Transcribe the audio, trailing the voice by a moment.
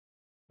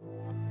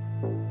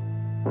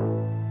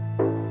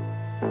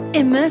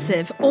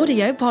Immersive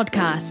Audio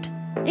Podcast.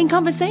 In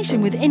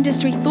conversation with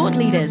industry thought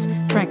leaders,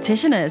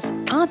 practitioners,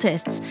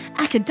 artists,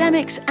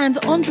 academics, and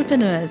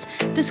entrepreneurs,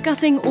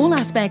 discussing all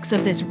aspects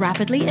of this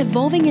rapidly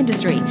evolving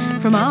industry,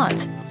 from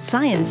art,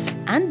 science,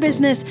 and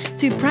business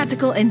to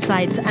practical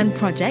insights and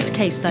project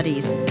case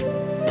studies.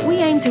 We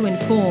aim to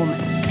inform,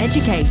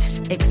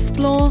 educate,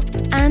 explore,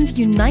 and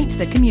unite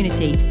the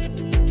community.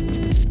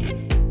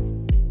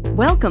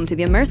 Welcome to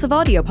the Immersive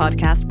Audio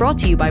Podcast, brought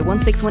to you by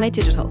 1618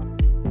 Digital.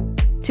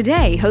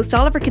 Today, host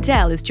Oliver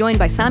Cadell is joined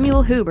by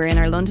Samuel Huber in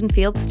our London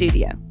Field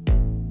studio.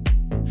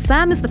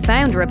 Sam is the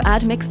founder of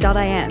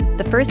AdMix.in,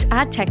 the first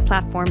ad tech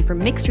platform for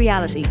mixed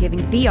reality, giving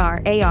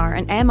VR, AR,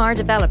 and MR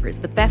developers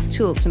the best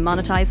tools to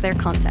monetize their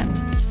content.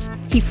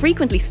 He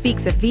frequently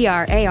speaks at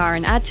VR, AR,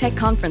 and ad tech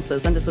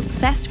conferences and is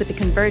obsessed with the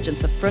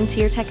convergence of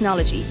frontier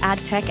technology, ad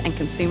tech, and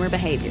consumer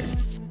behaviour.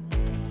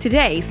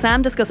 Today,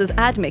 Sam discusses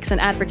AdMix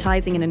and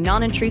advertising in a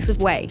non-intrusive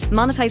way,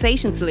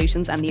 monetization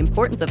solutions, and the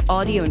importance of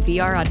audio and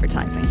VR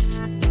advertising.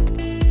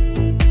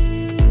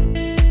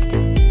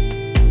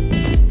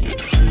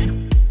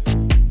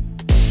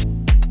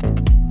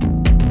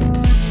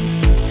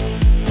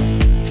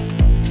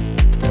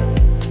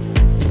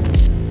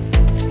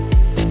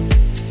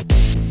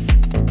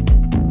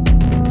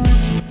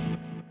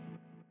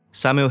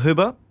 Samuel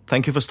Huber,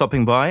 thank you for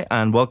stopping by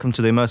and welcome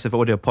to the Immersive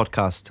Audio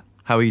Podcast.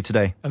 How are you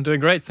today? I'm doing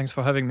great. Thanks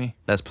for having me.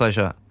 That's a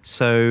pleasure.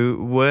 So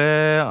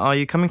where are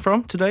you coming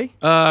from today?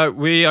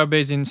 We are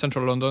based in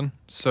central London,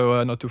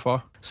 so not too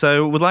far.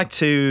 So we'd like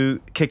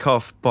to kick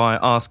off by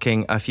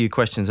asking a few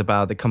questions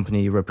about the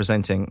company you're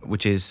representing,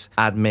 which is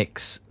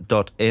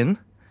AdMix.in.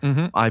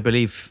 Mm-hmm. I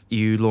believe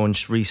you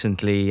launched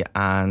recently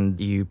and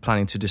you're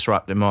planning to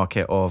disrupt the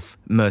market of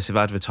immersive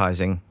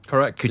advertising.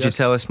 Correct. Could you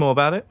tell us more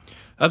about it?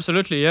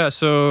 Absolutely, yeah.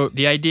 So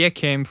the idea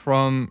came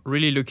from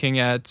really looking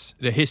at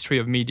the history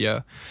of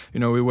media. You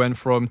know, we went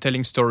from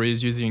telling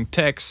stories using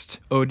text,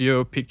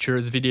 audio,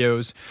 pictures,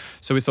 videos.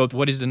 So we thought,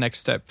 what is the next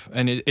step?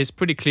 And it's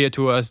pretty clear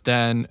to us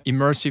that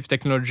immersive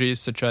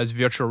technologies such as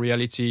virtual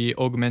reality,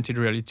 augmented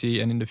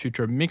reality, and in the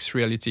future mixed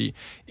reality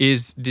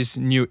is this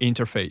new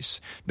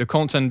interface. The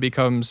content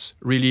becomes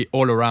really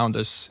all around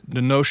us.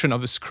 The notion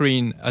of a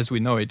screen as we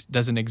know it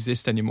doesn't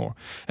exist anymore.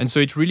 And so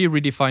it really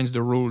redefines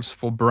the rules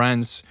for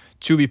brands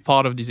to be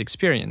part of this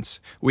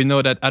experience. We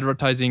know that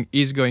advertising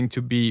is going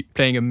to be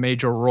playing a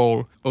major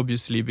role,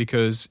 obviously,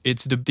 because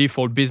it's the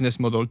default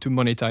business model to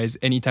monetize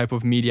any type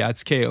of media at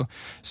scale.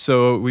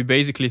 So we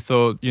basically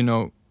thought,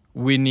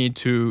 we need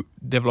to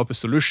develop a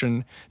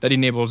solution that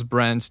enables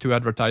brands to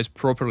advertise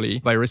properly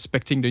by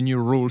respecting the new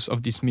rules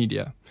of this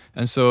media.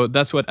 And so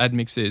that's what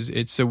AdMix is.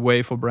 It's a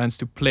way for brands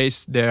to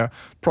place their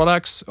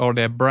products or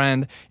their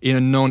brand in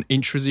a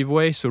non-intrusive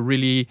way. So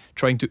really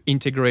trying to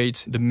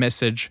integrate the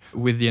message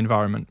with the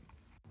environment.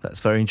 That's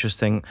very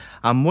interesting.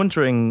 I'm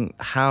wondering,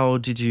 how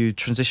did you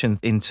transition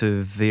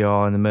into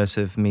VR and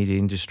immersive media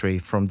industry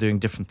from doing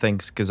different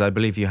things? Because I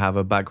believe you have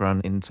a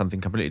background in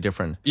something completely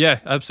different. Yeah,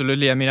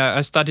 absolutely. I mean,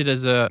 I started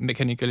as a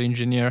mechanical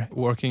engineer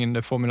working in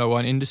the Formula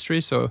One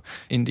industry, so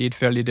indeed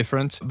fairly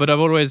different. But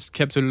I've always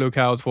kept a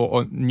lookout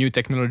for new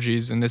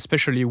technologies and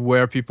especially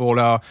where people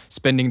are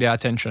spending their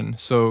attention.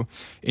 So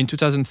in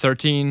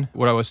 2013,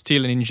 when I was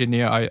still an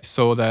engineer, I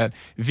saw that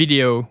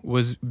video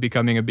was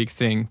becoming a big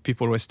thing.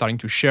 People were starting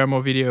to share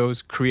more videos,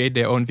 create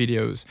their own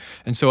videos.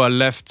 And so I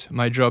left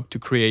my job to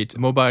create a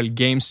mobile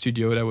game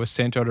studio that was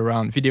centered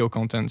around video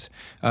content.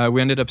 We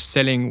ended up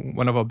selling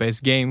one of our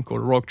best games called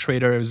Rogue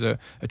Trader. It was a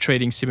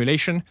trading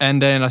simulation.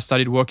 And then I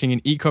started working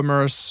in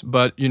e-commerce,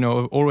 but,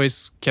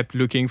 always kept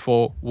looking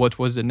for what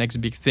was the next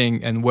big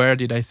thing and where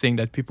did I think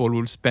that people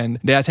will spend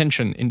their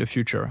attention in the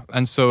future.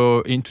 And so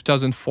in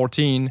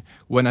 2014,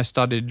 when I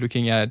started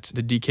looking at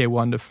the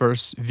DK1, the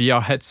first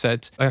VR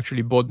headset, I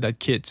actually bought that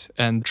kit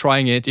and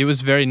trying it. It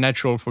was very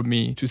natural for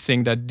me to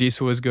think that this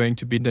was going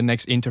to be the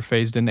next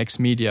interface, the next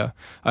media.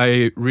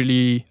 I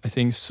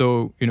think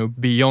so,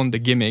 beyond the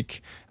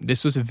gimmick.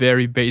 This was a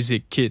very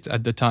basic kit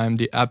at the time.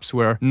 The apps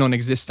were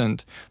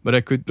non-existent, but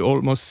I could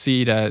almost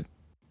see that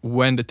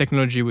when the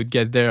technology would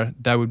get there,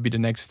 that would be the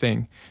next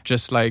thing.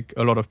 Just like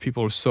a lot of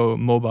people saw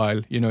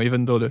mobile,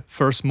 even though the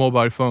first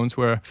mobile phones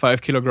were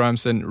 5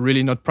 kilograms and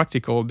really not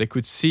practical, they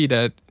could see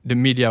that the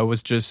media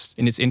was just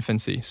in its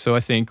infancy. So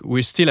I think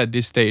we're still at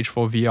this stage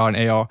for VR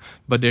and AR,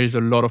 but there is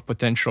a lot of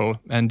potential,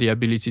 and the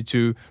ability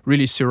to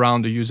really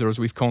surround the users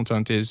with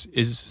content is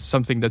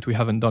something that we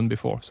haven't done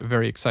before. So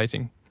very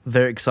exciting.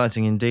 Very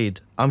exciting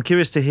indeed. I'm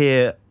curious to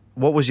hear,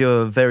 what was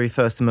your very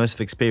first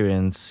immersive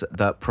experience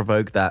that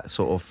provoked that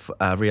sort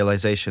of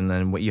realization,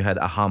 and what you had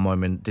aha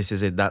moment? This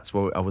is it. That's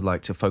what I would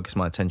like to focus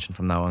my attention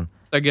from now on.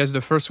 I guess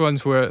the first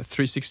ones were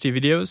 360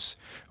 videos,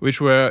 which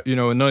were,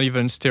 not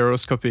even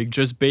stereoscopic,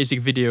 just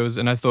basic videos.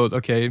 And I thought,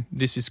 okay,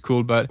 this is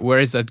cool, but where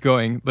is that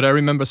going? But I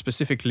remember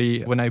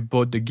specifically when I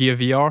bought the Gear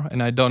VR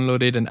and I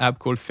downloaded an app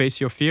called Face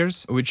Your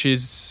Fears, which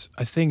is,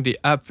 I think the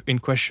app in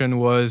question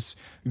was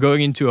going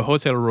into a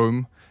hotel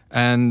room,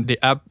 and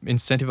the app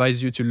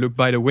incentivizes you to look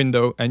by the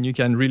window and you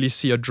can really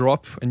see a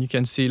drop and you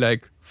can see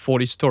like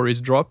 40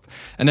 stories drop,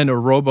 and then a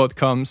robot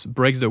comes,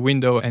 breaks the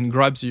window and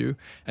grabs you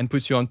and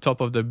puts you on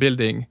top of the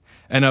building.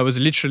 And I was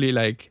literally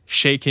like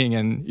shaking,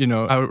 and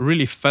I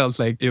really felt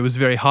like it was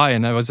very high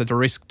and I was at a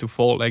risk to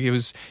fall. Like it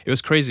was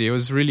crazy. It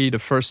was really the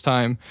first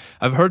time.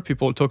 I've heard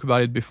people talk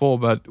about it before,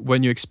 but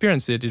when you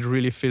experience it, it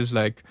really feels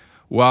like,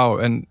 wow.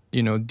 And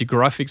the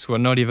graphics were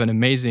not even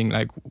amazing.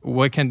 Like,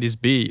 what can this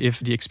be if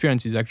the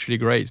experience is actually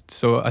great?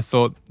 So I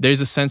thought there's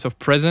a sense of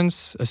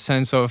presence, a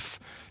sense of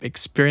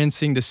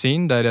experiencing the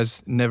scene that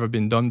has never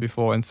been done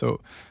before. And so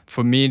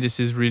for me,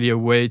 this is really a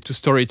way to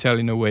storytell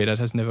in a way that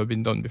has never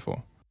been done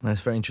before.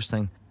 That's very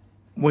interesting.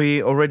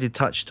 We already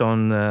touched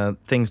on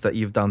things that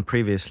you've done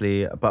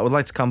previously, but I would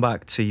like to come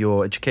back to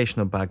your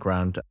educational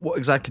background. What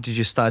exactly did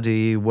you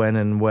study, when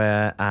and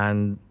where,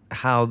 and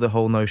how the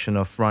whole notion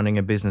of running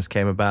a business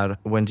came about?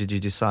 When did you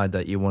decide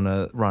that you want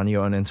to run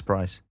your own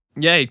enterprise?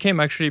 Yeah, it came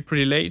actually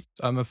pretty late.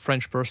 I'm a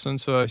French person,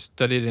 so I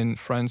studied in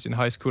France in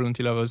high school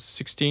until I was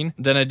 16.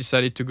 Then I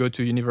decided to go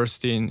to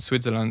university in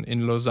Switzerland,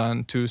 in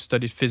Lausanne, to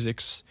study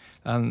physics.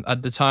 And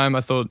at the time,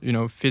 I thought,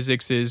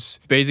 physics is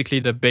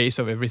basically the base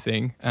of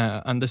everything.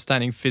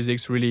 Understanding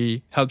physics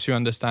really helps you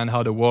understand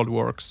how the world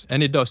works.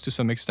 And it does to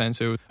some extent.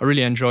 So I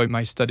really enjoyed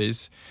my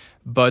studies.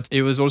 But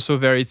it was also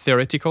very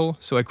theoretical,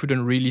 so I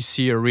couldn't really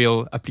see a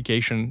real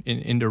application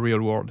in the real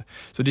world.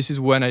 So this is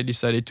when I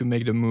decided to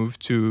make the move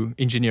to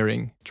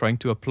engineering, trying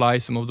to apply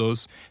some of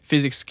those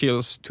physics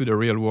skills to the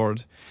real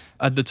world.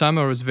 At the time,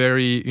 I was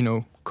very,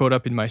 caught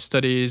up in my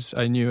studies.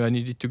 I knew I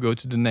needed to go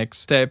to the next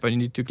step. I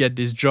needed to get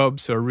this job.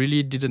 So I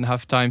really didn't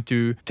have time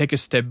to take a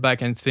step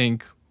back and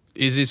think,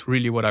 is this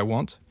really what I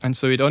want? And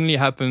so it only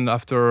happened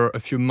after a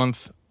few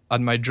months at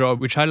my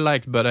job, which I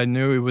liked, but I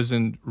knew it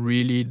wasn't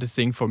really the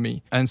thing for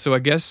me. And so I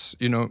guess,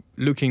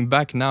 looking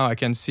back now, I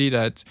can see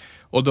that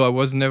although I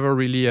was never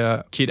really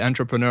a kid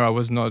entrepreneur, I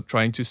was not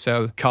trying to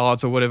sell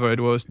cards or whatever it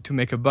was to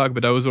make a buck,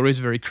 but I was always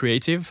very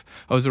creative.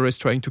 I was always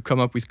trying to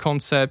come up with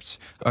concepts.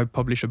 I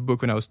published a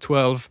book when I was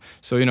 12.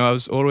 So, I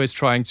was always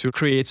trying to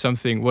create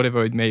something,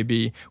 whatever it may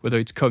be, whether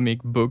it's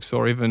comic books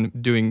or even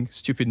doing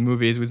stupid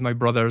movies with my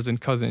brothers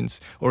and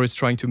cousins, or it's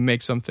trying to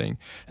make something.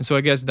 And so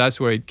I guess that's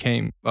where it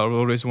came. I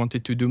always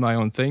wanted to do my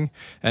own thing.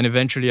 And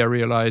eventually I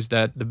realized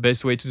that the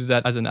best way to do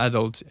that as an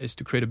adult is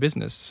to create a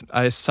business.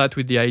 I sat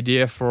with the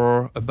idea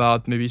for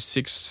about maybe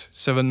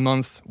 6-7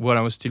 months when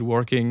I was still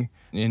working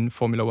in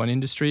Formula One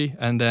industry.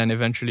 And then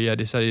eventually I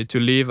decided to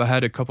leave. I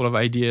had a couple of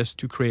ideas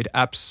to create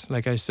apps.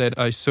 Like I said,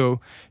 I saw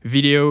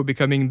video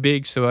becoming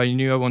big, so I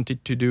knew I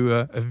wanted to do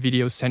a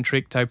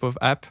video-centric type of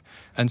app.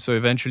 And so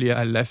eventually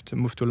I left,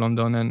 moved to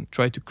London and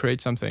tried to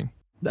create something.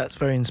 That's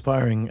very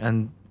inspiring,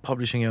 and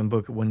publishing your own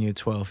book when you're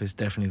 12 is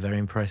definitely very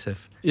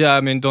impressive. Yeah,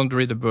 I mean, don't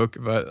read the book,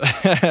 but...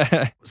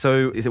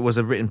 So it was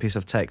a written piece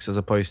of text as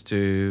opposed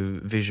to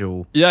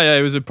visual? Yeah,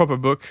 it was a proper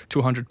book,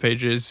 200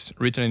 pages,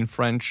 written in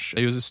French.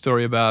 It was a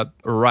story about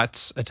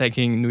rats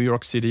attacking New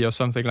York City or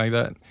something like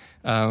that.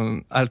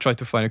 I'll try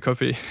to find a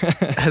copy.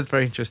 That's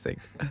very interesting.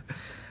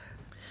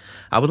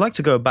 I would like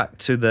to go back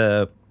to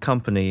the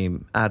company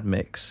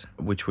AdMix,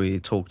 which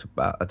we talked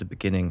about at the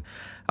beginning.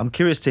 I'm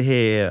curious to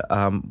hear...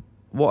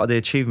 what are the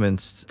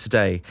achievements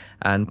today,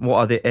 and what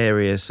are the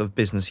areas of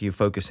business you're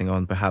focusing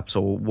on, perhaps,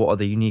 or what are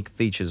the unique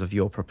features of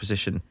your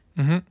proposition?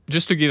 Mm-hmm.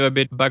 Just to give a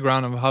bit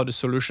background of how the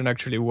solution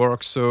actually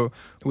works. So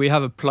we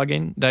have a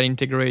plugin that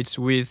integrates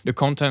with the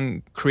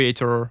content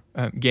creator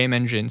game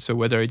engine. So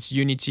whether it's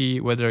Unity,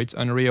 whether it's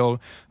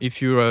Unreal,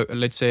 if you're,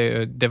 let's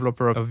say, a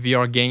developer of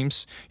VR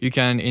games, you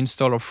can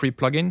install a free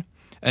plugin.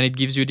 And it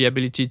gives you the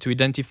ability to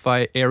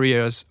identify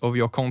areas of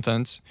your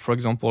content. For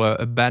example,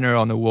 a banner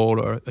on a wall,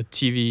 or a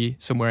TV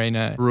somewhere in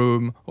a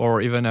room,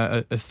 or even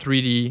a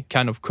 3D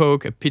can of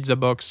Coke, a pizza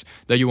box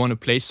that you want to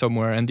place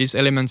somewhere. And these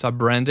elements are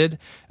branded.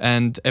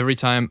 And every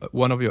time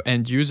one of your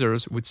end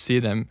users would see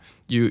them,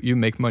 you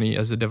make money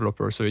as a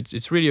developer. So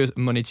it's really a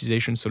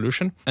monetization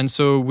solution. And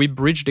so we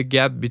bridge the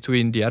gap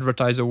between the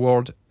advertiser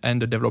world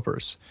and the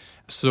developers.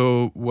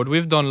 So what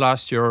we've done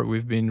last year,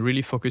 we've been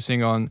really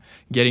focusing on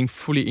getting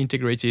fully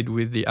integrated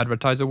with the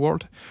advertiser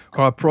world.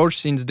 Our approach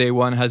since day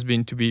one has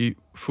been to be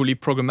fully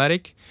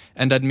programmatic,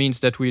 and that means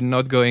that we're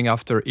not going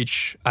after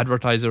each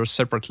advertiser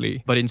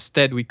separately, but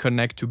instead we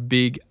connect to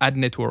big ad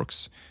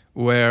networks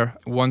where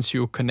once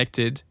you're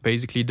connected,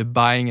 basically the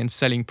buying and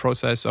selling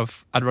process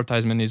of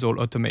advertisement is all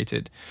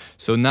automated.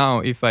 So now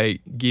if I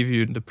give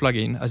you the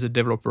plugin as a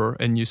developer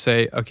and you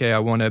say, okay, I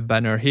want a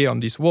banner here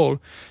on this wall,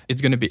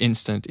 it's going to be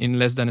instant. In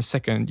less than a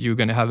second, you're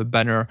going to have a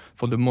banner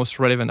for the most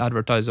relevant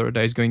advertiser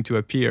that is going to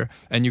appear,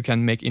 and you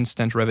can make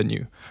instant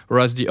revenue.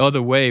 Whereas the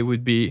other way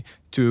would be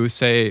to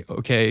say,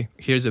 okay,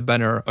 here's a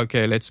banner.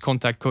 Okay, let's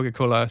contact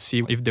Coca-Cola,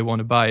 see if they want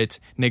to buy it,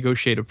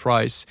 negotiate a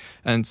price.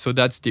 And so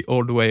that's the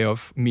old way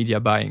of media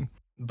buying.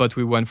 But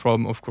we went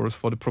from, of course,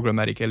 for the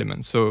programmatic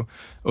element. So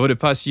over the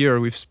past year,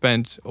 we've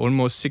spent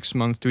almost 6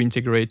 months to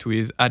integrate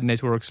with ad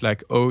networks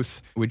like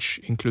Oath, which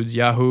includes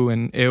Yahoo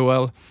and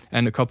AOL,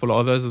 and a couple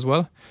others as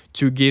well,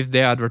 to give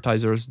their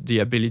advertisers the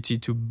ability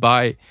to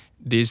buy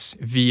this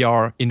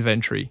VR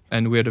inventory.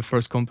 And we're the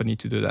first company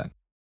to do that.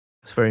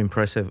 It's very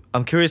impressive.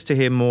 I'm curious to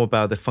hear more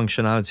about the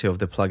functionality of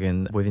the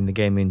plugin within the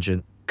game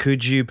engine.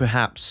 Could you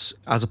perhaps,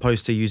 as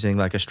opposed to using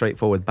like a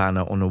straightforward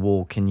banner on a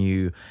wall, can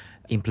you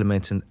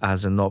implement it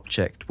as an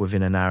object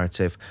within a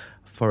narrative?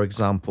 For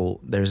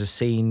example, there's a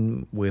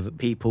scene with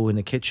people in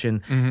a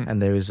kitchen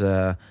and there is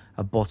a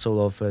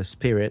bottle of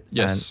spirit.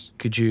 Yes. And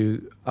could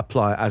you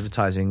apply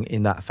advertising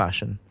in that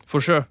fashion? For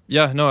sure.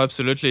 Yeah, no,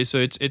 absolutely. So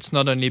it's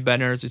not only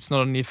banners, it's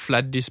not only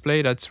flat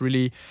display. That's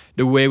really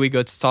the way we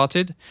got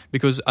started,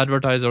 because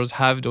advertisers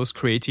have those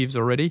creatives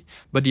already.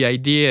 But the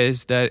idea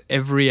is that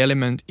every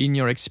element in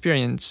your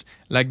experience,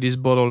 like this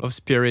bottle of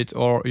spirit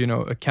or,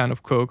 a can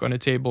of Coke on a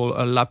table,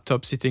 a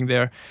laptop sitting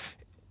there,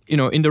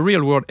 in the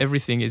real world,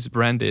 everything is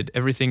branded.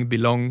 Everything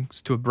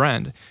belongs to a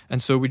brand.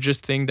 And so we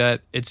just think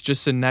that it's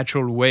just a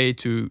natural way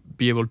to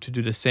be able to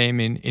do the same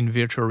in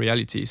virtual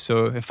reality.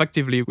 So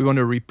effectively, we want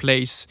to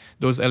replace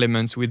those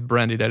elements with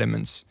branded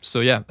elements. So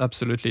yeah,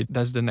 absolutely.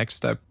 That's the next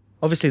step.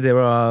 Obviously, there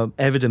are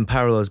evident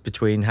parallels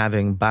between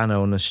having banner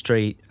on the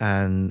street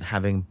and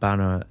having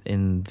banner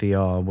in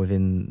VR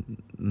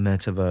within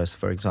Metaverse,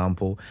 for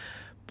example.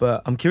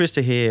 But I'm curious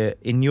to hear,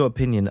 in your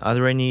opinion, are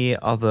there any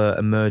other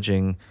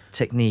emerging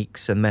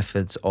techniques and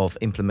methods of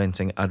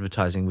implementing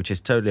advertising which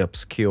is totally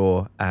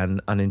obscure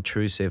and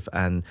unintrusive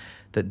and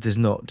that does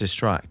not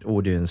distract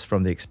audience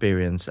from the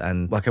experience?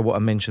 And like what I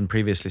mentioned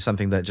previously,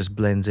 something that just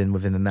blends in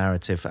within the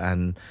narrative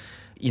and,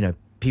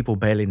 people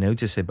barely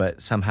notice it,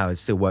 but somehow it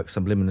still works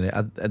subliminally.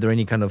 Are there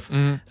any kind of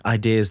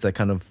ideas that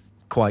kind of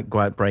quite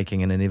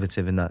groundbreaking and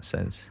innovative in that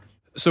sense?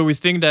 So we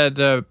think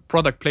that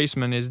product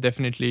placement is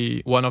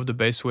definitely one of the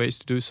best ways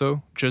to do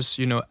so. Just,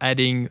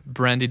 adding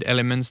branded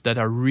elements that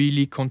are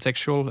really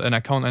contextual. And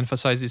I can't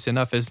emphasize this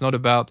enough. It's not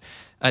about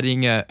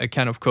adding a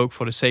can of Coke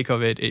for the sake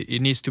of it.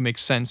 It needs to make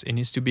sense. It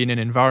needs to be in an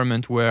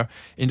environment where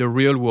in the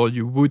real world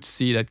you would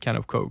see that can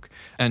of Coke.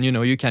 And,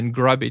 you can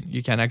grab it.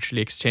 You can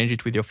actually exchange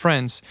it with your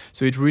friends.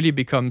 So it really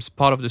becomes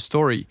part of the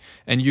story.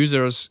 And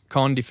users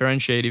can't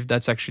differentiate if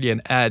that's actually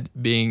an ad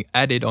being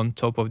added on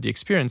top of the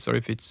experience or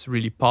if it's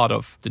really part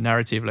of the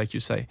narrative, like you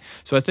say.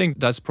 So I think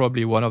that's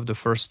probably one of the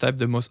first steps,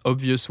 the most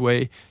obvious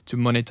way to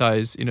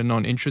monetize in a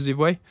non-intrusive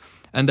way.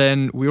 And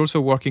then we're also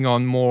working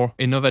on more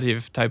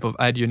innovative type of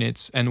ad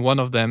units. And one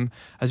of them,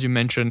 as you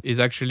mentioned, is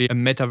actually a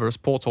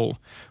metaverse portal,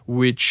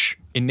 which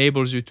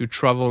enables you to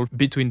travel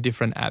between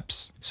different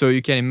apps. So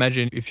you can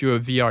imagine if you're a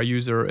VR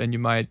user and you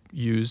might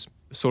use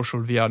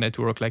social VR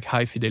network like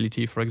High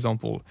Fidelity, for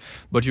example,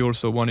 but you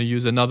also want to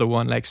use another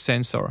one like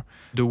Sensor.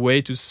 The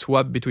way to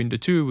swap between the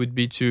two would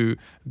be to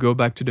go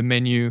back to the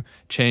menu,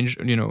 change,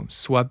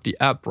 swap the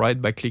app, right,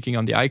 by clicking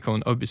on the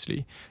icon,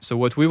 obviously. So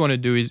what we want to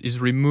do is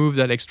remove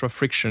that extra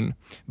friction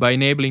by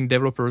enabling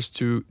developers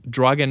to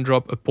drag and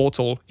drop a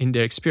portal in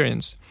their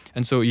experience.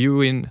 And so you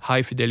in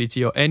High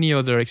Fidelity or any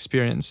other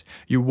experience,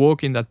 you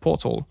walk in that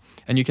portal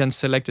and you can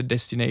select a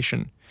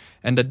destination.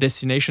 And that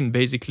destination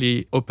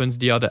basically opens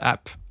the other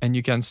app and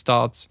you can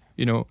start,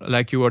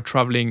 like you are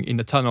traveling in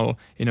a tunnel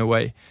in a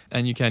way,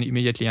 and you can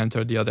immediately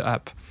enter the other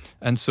app.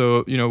 And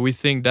so, we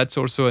think that's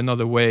also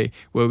another way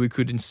where we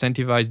could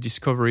incentivize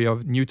discovery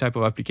of new type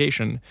of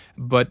application,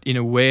 but in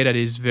a way that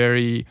is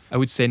very, I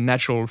would say,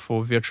 natural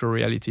for virtual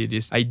reality.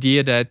 This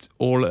idea that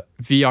all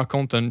VR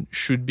content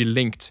should be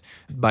linked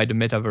by the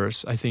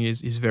metaverse, I think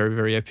is very,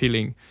 very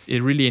appealing.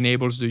 It really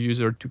enables the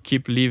user to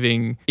keep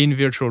living in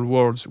virtual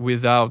worlds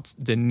without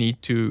the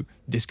need to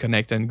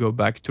disconnect and go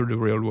back to the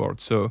real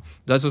world. So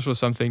that's also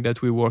something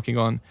that we're working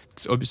on.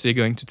 It's obviously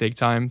going to take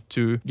time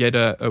to get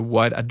a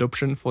wide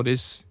adoption for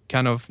this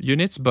kind of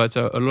units, but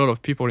a lot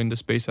of people in the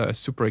space are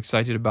super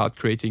excited about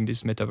creating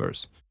this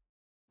metaverse.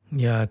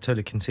 Yeah, I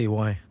totally can see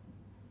why.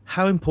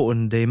 How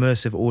important the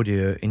immersive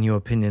audio, in your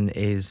opinion,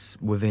 is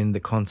within the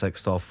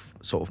context of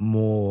sort of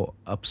more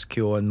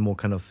obscure and more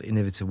kind of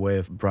innovative way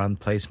of brand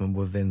placement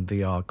within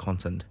VR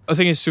content? I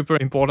think it's super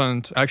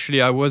important.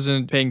 Actually, I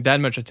wasn't paying that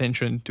much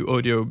attention to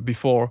audio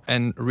before.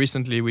 And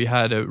recently we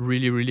had a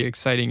really, really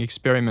exciting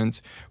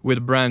experiment with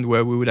a brand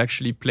where we would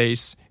actually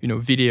place,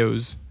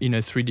 videos in a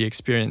 3D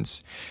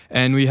experience.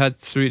 And we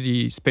had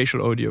 3D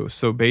spatial audio.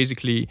 So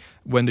basically,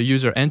 when the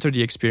user enters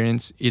the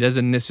experience, he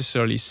doesn't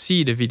necessarily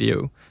see the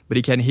video, but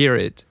he can hear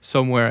it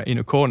somewhere in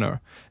a corner.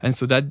 And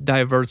so that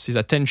diverts his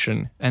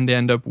attention and they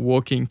end up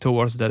walking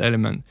towards that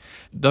element.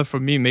 That for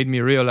me made me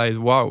realize,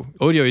 wow,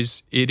 audio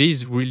is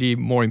really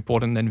more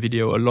important than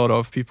video. A lot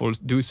of people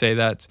do say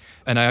that.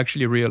 And I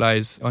actually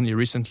realized only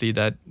recently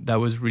that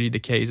was really the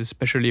case,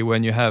 especially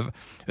when you have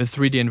a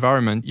 3D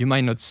environment. You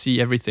might not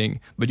see everything,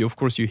 but of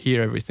course you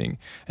hear everything.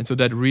 And so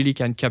that really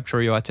can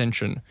capture your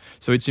attention.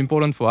 So it's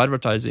important for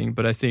advertising,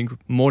 but I think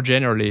more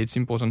generally, it's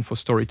important for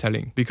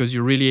storytelling because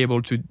you're really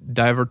able to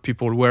divert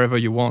people wherever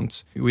you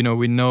want. We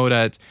know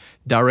that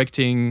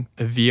directing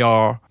a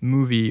VR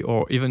movie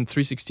or even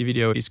 360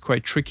 video is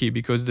quite tricky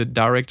because the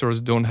directors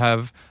don't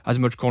have as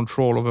much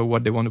control over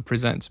what they want to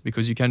present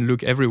because you can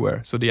look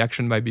everywhere. So the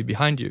action might be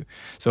behind you.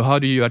 So how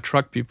do you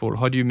attract people?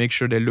 How do you make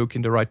sure they look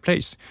in the right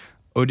place?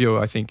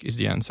 Audio, I think, is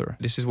the answer.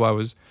 This is why I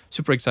was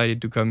super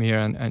excited to come here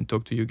and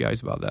talk to you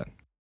guys about that.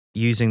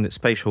 Using the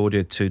spatial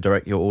audio to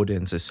direct your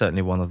audience is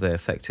certainly one of the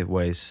effective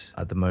ways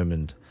at the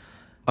moment.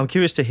 I'm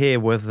curious to hear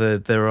whether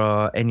there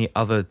are any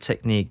other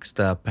techniques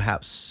that are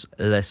perhaps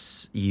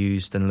less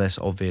used and less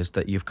obvious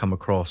that you've come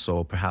across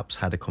or perhaps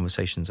had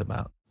conversations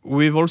about.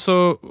 We've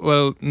also,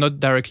 well, not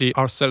directly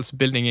ourselves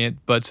building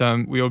it, but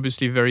we're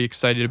obviously very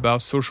excited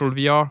about social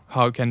VR.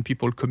 How can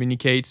people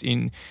communicate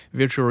in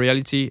virtual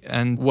reality?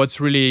 And what's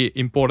really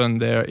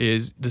important there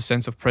is the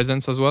sense of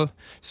presence as well.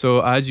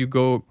 So as you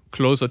go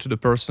closer to the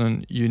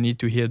person, you need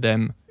to hear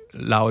them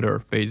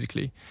louder,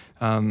 basically.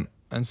 And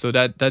so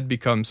that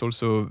becomes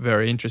also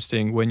very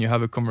interesting when you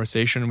have a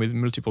conversation with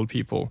multiple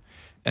people.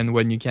 And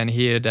when you can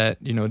hear that,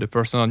 the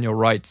person on your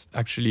right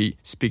actually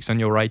speaks on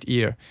your right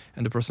ear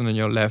and the person on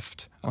your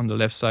left on the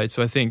left side.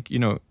 So I think,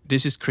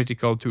 this is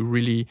critical to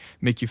really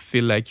make you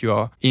feel like you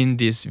are in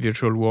this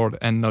virtual world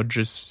and not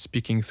just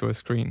speaking through a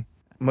screen.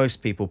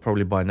 Most people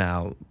probably by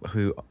now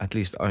who at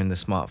least own the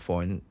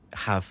smartphone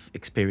have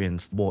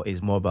experienced what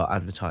is mobile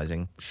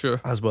advertising.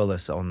 Sure. As well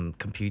as on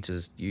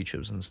computers,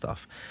 YouTubes and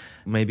stuff.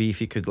 Maybe if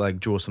you could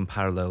draw some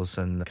parallels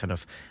and kind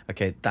of,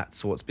 okay,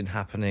 that's what's been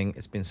happening.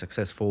 It's been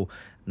successful.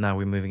 Now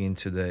we're moving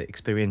into the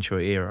experiential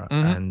era.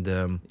 Mm-hmm.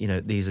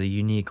 And, these are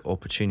unique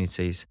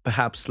opportunities,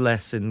 perhaps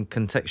less in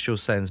contextual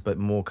sense, but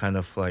more kind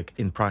of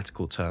in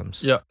practical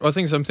terms. Yeah, I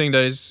think something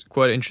that is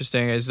quite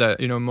interesting is that,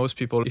 most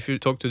people, if you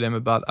talk to them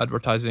about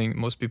advertising,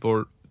 most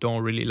people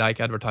don't really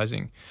like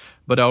advertising.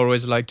 But I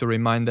always like to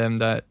remind them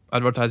that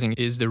advertising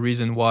is the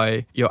reason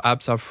why your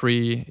apps are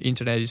free,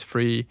 internet is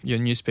free, your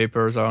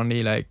newspapers are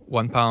only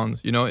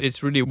 £1.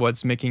 It's really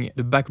what's making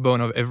the backbone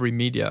of every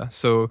media.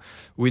 So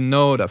we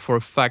know that for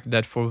a fact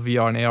that for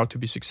VR and AR to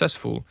be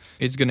successful,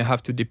 it's going to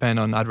have to depend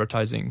on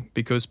advertising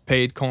because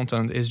paid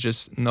content is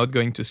just not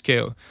going to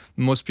scale.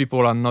 Most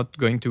people are not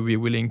going to be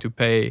willing to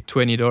pay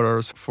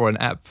 $20 for an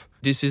app.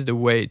 This is the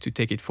way to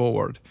take it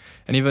forward.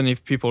 And even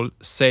if people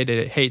say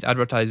they hate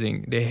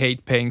advertising, they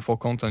hate paying for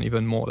content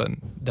even more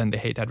than they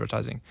hate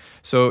advertising.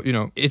 So,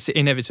 it's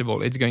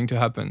inevitable. It's going to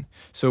happen.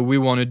 So we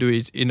want to do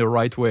it in the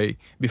right way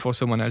before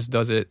someone else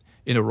does it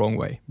in the wrong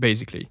way,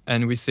 basically.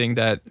 And we think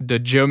that the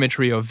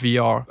geometry of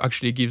VR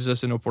actually gives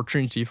us an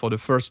opportunity for the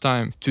first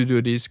time to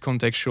do this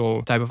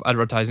contextual type of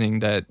advertising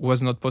that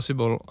was not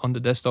possible on the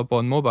desktop or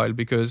on mobile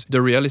because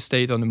the real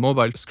estate on the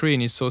mobile screen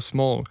is so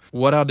small.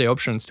 What are the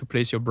options to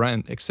place your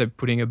brand except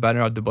putting a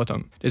banner at the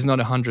bottom? There's not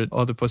 100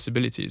 other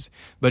possibilities.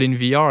 But in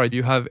VR,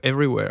 you have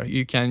everywhere.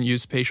 You can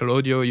use spatial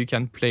audio, you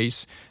can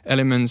place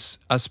elements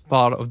as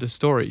part of the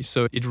story.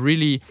 So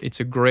it's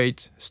a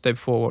great step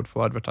forward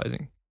for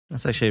advertising.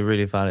 That's actually a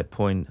really valid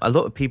point. A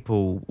lot of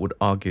people would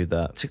argue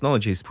that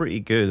technology is pretty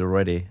good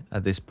already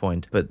at this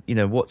point. But,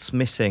 what's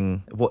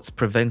missing, what's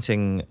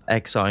preventing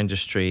XR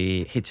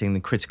industry hitting the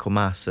critical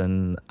mass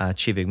and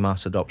achieving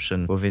mass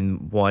adoption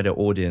within wider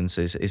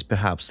audiences is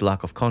perhaps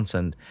lack of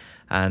content.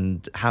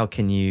 And how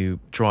can you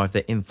drive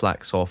the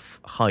influx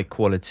of high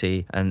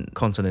quality and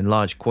content in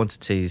large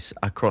quantities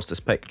across the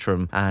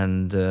spectrum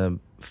and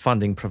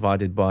funding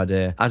provided by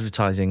the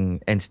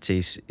advertising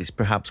entities is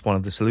perhaps one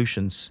of the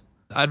solutions.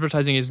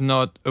 Advertising is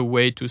not a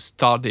way to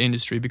start the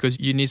industry because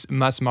you need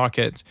mass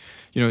market.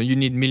 You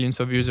need millions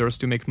of users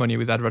to make money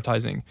with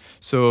advertising.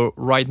 So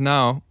right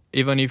now,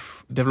 even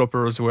if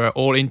developers were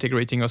all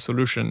integrating a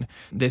solution,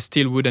 they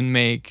still wouldn't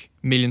make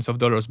millions of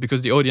dollars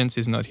because the audience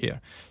is not here.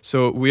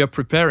 So we are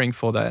preparing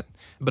for that.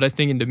 But I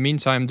think in the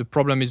meantime, the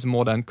problem is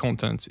more than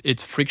content.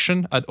 It's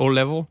friction at all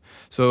levels.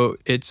 So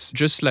it's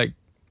just a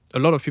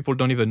lot of people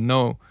don't even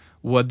know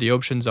what the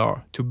options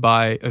are to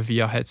buy a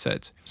VR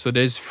headset. So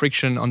there's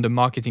friction on the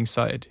marketing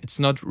side. It's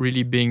not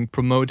really being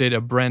promoted or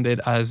branded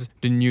as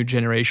the new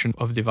generation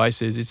of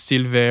devices. It's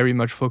still very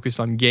much focused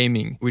on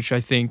gaming, which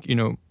I think,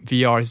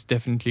 VR is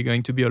definitely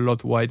going to be a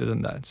lot wider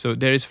than that. So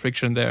there is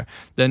friction there.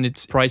 Then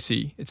it's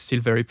pricey. It's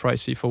still very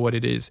pricey for what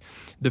it is.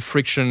 The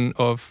friction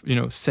of,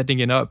 setting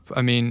it up.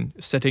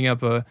 Setting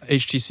up a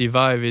HTC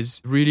Vive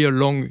is really a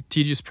long,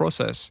 tedious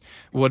process.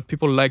 What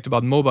people liked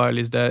about mobile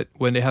is that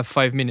when they have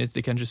 5 minutes,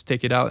 they can just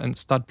take it out and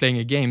start playing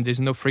a game.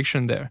 There's no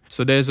friction there.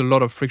 So there's a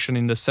lot of friction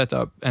in the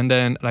setup. And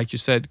then, like you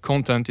said,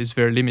 content is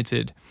very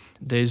limited.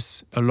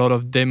 There's a lot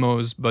of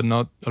demos, but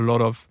not a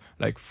lot of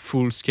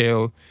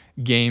full-scale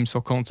games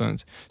or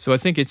content. So I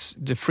think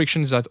the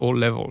friction is at all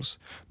levels.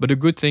 But the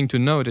good thing to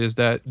note is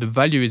that the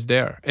value is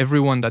there.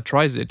 Everyone that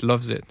tries it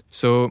loves it.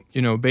 So,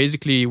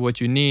 basically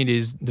what you need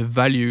is the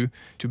value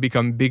to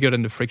become bigger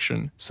than the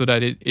friction so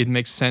that it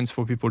makes sense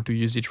for people to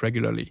use it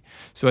regularly.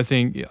 So I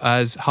think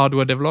as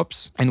hardware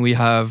develops and we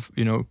have,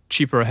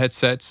 cheaper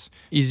headsets,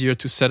 easier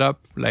to set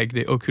up, like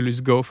the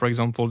Oculus Go, for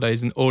example, that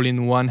is an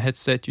all-in-one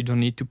headset. You don't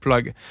need to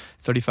plug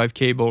 35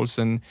 cables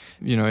and,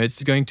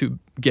 it's going to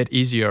get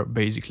easier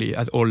basically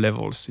at all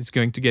levels. It's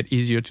going to get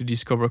easier to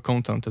discover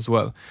content as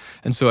well.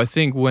 And so I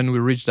think when we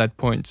reach that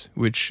point,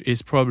 which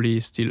is probably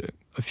still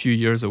a few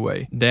years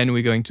away, then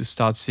we're going to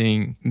start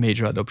seeing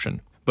major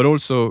adoption. But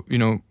also,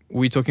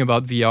 we're talking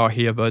about VR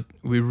here, but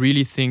we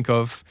really think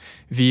of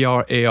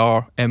VR,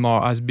 AR,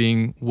 MR as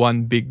being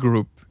one big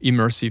group.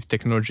 immersive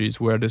technologies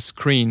where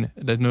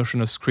the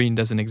notion of screen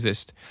doesn't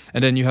exist.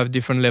 And then you have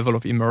different level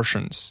of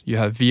immersions. You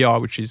have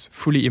VR, which is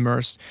fully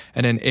immersed,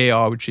 and then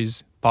AR, which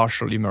is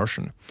partial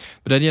immersion.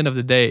 But at the end of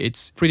the day,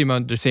 it's pretty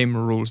much the same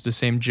rules, the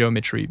same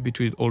geometry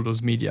between all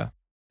those media.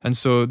 And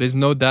so there's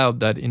no doubt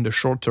that in the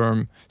short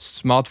term,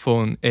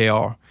 smartphone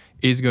AR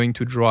is going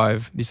to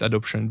drive this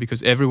adoption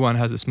because everyone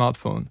has a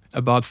smartphone.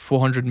 About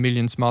 400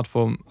 million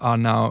smartphones are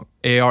now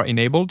AR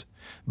enabled,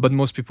 but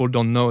most people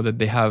don't know that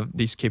they have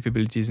these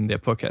capabilities in their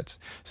pockets.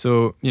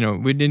 So,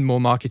 we need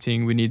more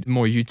marketing, we need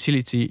more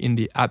utility in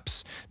the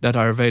apps that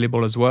are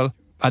available as well.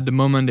 At the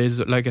moment, there's,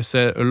 like I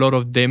said, a lot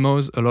of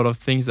demos, a lot of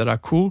things that are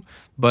cool,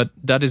 but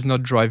that is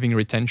not driving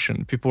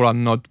retention. People are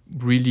not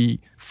really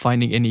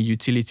finding any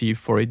utility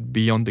for it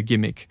beyond the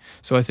gimmick.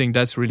 So I think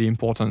that's really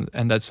important,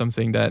 and that's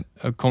something that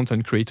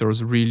content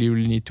creators really,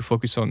 really need to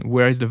focus on.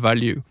 Where is the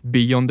value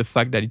beyond the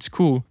fact that it's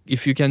cool?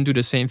 If you can do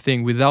the same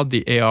thing without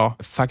the AR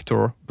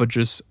factor, but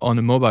just on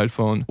a mobile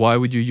phone, why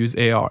would you use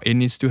AR? It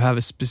needs to have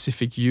a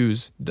specific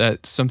use,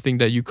 that's something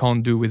that you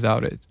can't do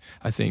without it.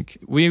 I think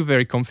we're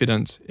very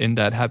confident in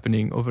that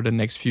happening over the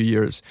next few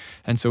years.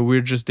 And so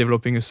we're just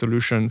developing a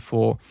solution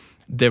for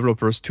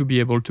developers to be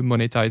able to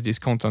monetize this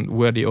content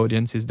where the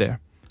audience is there.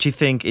 Do you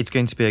think it's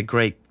going to be a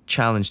great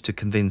challenge to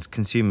convince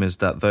consumers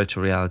that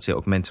virtual reality,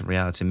 augmented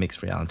reality,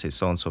 mixed reality,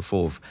 so on and so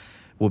forth,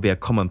 will be a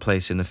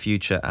commonplace in the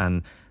future?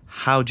 And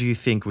how do you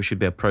think we should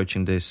be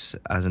approaching this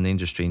as an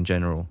industry in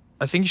general?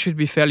 I think it should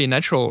be fairly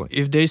natural.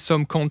 If there's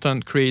some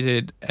content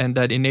created and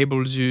that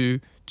enables you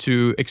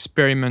to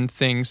experiment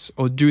things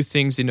or do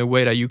things in a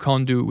way that you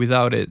can't do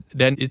without it,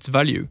 then it's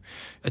value.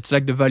 It's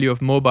like the value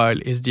of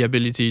mobile is the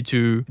ability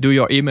to do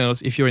your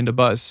emails if you're in the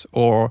bus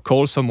or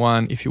call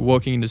someone if you're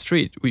walking in the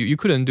street. You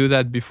couldn't do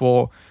that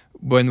before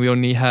when we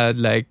only had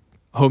like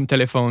home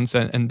telephones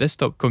and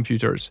desktop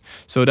computers.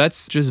 So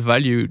that's just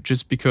value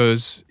just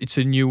because it's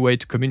a new way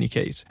to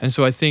communicate. And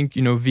so I think,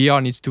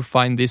 VR needs to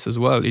find this as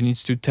well. It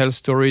needs to tell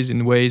stories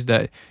in ways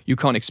that you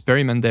can't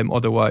experiment them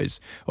otherwise,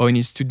 or it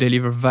needs to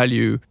deliver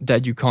value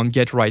that you can't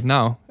get right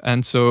now.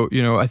 And so,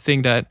 I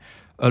think that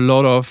a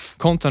lot of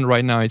content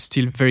right now, it's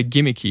still very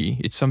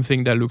gimmicky. It's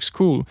something that looks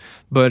cool,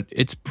 but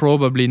it's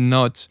probably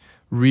not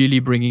really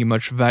bringing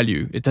much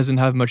value. It doesn't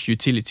have much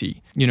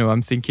utility.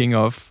 I'm thinking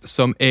of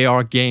some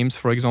AR games,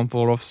 for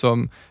example, of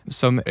some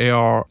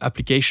AR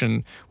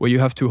application where you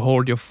have to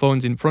hold your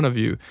phones in front of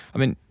you. I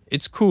mean,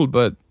 it's cool,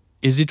 but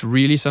is it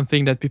really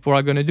something that people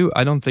are going to do?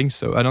 I don't think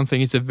so. I don't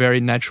think it's a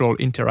very natural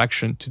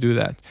interaction to do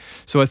that.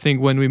 So I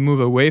think when we move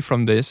away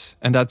from this,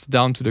 and that's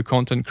down to the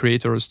content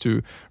creators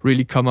to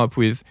really come up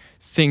with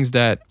things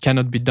that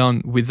cannot be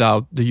done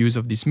without the use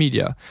of this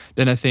media,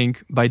 then I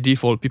think by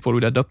default people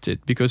would adopt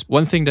it. Because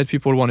one thing that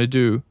people want to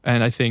do,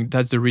 and I think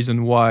that's the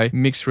reason why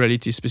mixed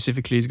reality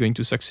specifically is going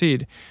to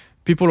succeed,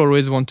 people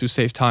always want to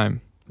save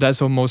time. That's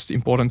our most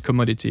important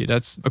commodity.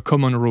 That's a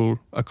common rule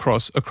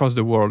across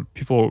the world.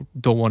 People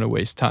don't want to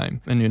waste time.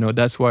 And,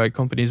 that's why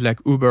companies like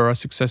Uber are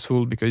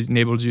successful, because it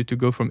enables you to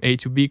go from A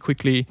to B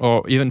quickly.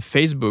 Or even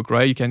Facebook,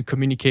 right? You can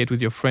communicate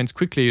with your friends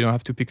quickly. You don't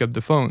have to pick up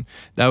the phone.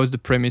 That was the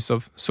premise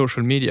of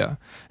social media.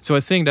 So I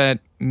think that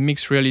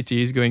mixed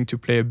reality is going to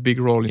play a big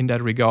role in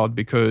that regard,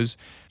 because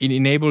it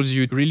enables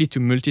you really to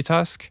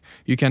multitask.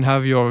 You can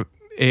have your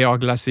AR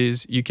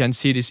glasses, you can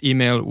see this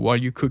email while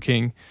you're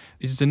cooking.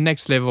 It's the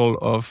next level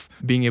of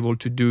being able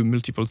to do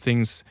multiple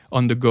things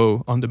on the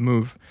go, on the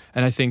move.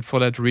 And I think for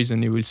that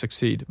reason, it will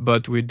succeed.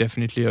 But we're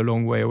definitely a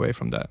long way away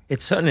from that.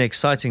 It's certainly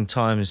exciting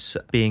times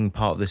being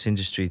part of this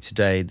industry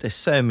today. There's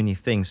so many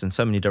things and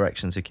so many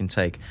directions it can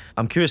take.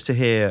 I'm curious to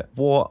hear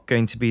what are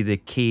going to be the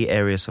key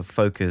areas of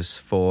focus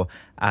for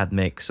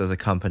AdMix as a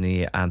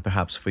company and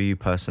perhaps for you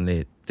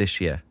personally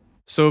this year.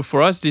 So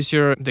for us this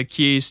year, the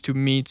key is to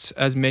meet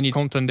as many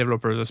content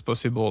developers as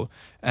possible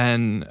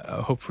and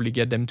hopefully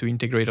get them to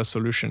integrate a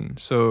solution.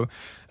 So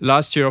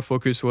last year, our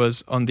focus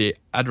was on the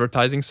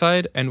advertising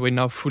side, and we're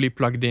now fully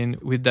plugged in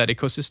with that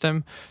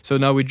ecosystem. So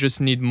now we just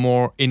need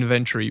more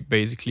inventory,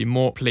 basically,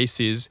 more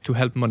places to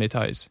help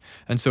monetize.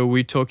 And so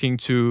we're talking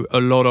to a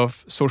lot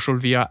of social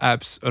VR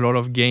apps, a lot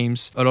of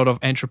games, a lot of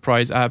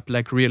enterprise apps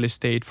like real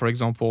estate, for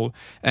example.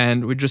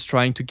 And we're just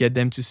trying to get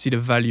them to see the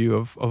value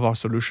of our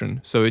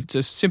solution. So it's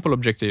a simple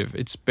objective.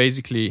 It's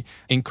basically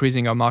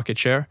increasing our market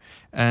share.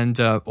 And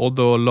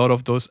although a lot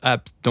of those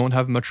apps don't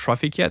have much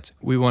traffic yet,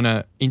 we want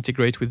to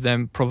integrate with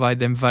them, provide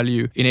them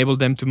value, enable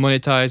them to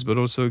monetize, but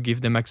also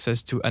give them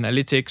access to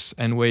analytics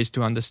and ways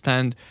to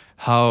understand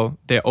how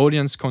their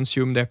audience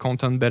consume their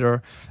content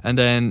better. And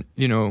then,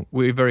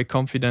 we're very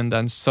confident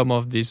that some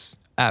of these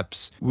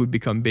apps will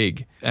become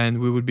big and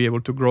we will be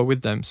able to grow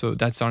with them. So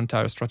that's our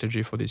entire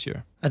strategy for this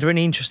year. Are there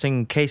any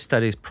interesting case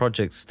studies,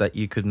 projects that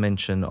you could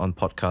mention on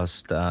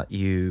podcasts that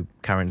you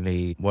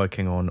currently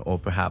working on or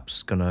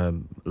perhaps going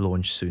to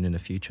launch soon in the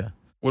future?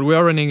 Well, we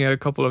are running a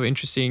couple of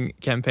interesting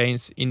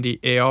campaigns in the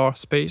AR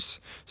space.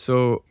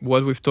 So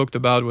what we've talked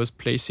about was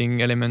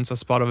placing elements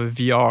as part of a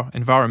VR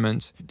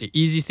environment. The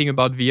easy thing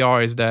about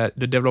VR is that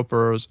the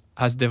developers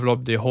has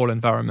developed the whole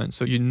environment.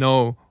 So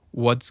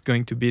what's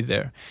going to be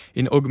there.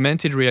 In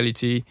augmented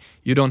reality,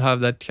 you don't have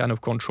that kind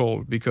of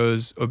control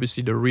because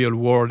obviously the real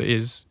world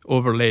is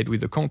overlaid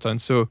with the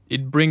content. So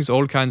it brings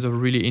all kinds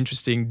of really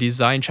interesting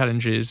design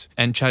challenges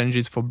and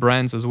challenges for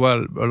brands as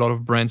well. A lot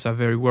of brands are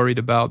very worried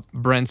about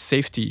brand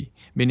safety,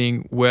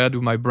 meaning where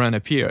do my brand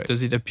appear?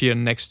 Does it appear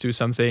next to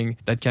something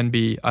that can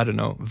be, I don't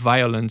know,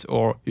 violent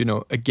or,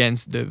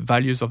 against the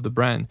values of the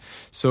brand?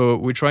 So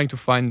we're trying to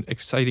find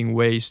exciting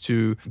ways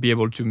to be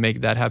able to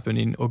make that happen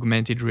in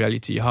augmented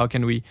reality. How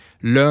can we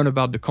learn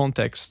about the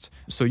context?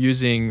 So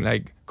using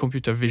like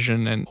computer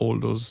vision and all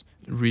those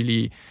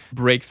really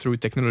breakthrough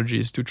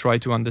technologies to try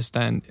to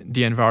understand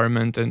the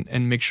environment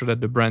and make sure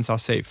that the brands are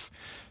safe.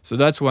 So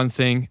that's one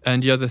thing.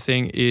 And the other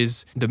thing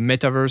is the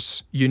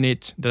metaverse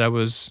unit that I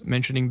was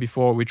mentioning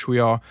before, which we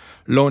are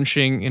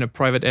launching in a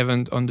private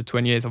event on the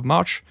 28th of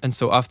March. And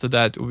so after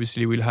that,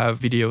 obviously, we'll have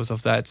videos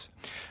of that.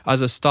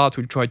 As a start,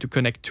 we'll try to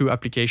connect two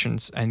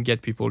applications and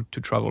get people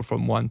to travel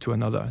from one to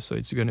another. So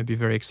it's going to be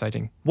very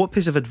exciting. What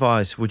piece of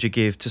advice would you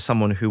give to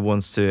someone who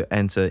wants to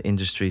enter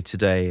industry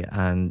today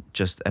and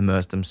just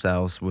immerse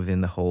themselves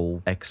within the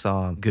whole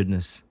XR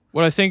goodness?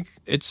 Well, I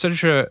think it's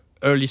such a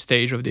early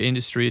stage of the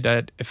industry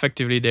that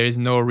effectively there is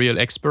no real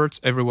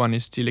experts. Everyone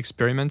is still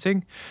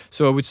experimenting.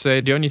 So I would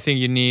say the only thing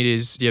you need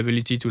is the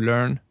ability to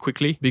learn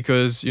quickly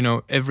because,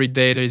 every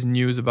day there is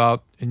news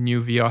about a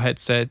new VR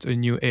headset, a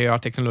new AR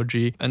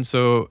technology. And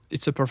so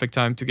it's a perfect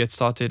time to get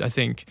started. I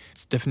think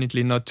it's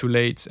definitely not too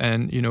late.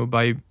 And,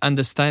 by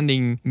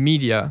understanding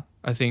media,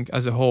 I think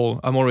as a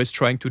whole, I'm always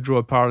trying to draw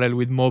a parallel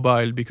with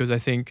mobile because I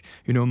think,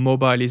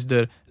 mobile is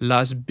the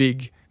last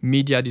big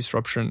media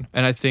disruption.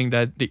 And I think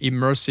that the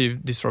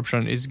immersive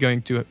disruption is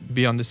going to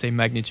be on the same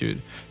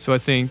magnitude. So I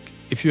think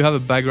if you have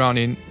a background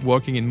in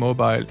working in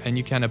mobile and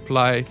you can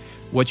apply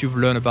what you've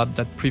learned about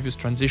that previous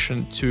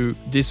transition to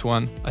this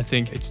one, I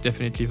think it's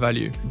definitely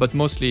value. But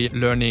mostly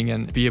learning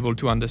and be able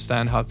to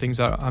understand how things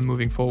are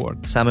moving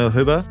forward. Samuel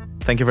Huber,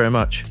 thank you very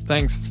much.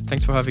 Thanks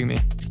for having me.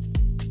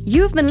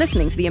 You've been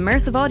listening to the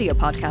Immersive Audio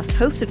podcast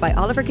hosted by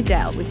Oliver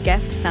Cadell with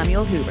guest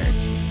Samuel Huber.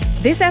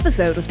 This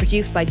episode was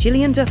produced by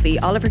Gillian Duffy,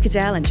 Oliver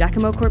Cadell and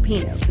Giacomo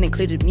Corpino and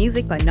included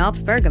music by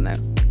Nobs Bergamo.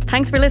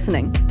 Thanks for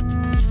listening.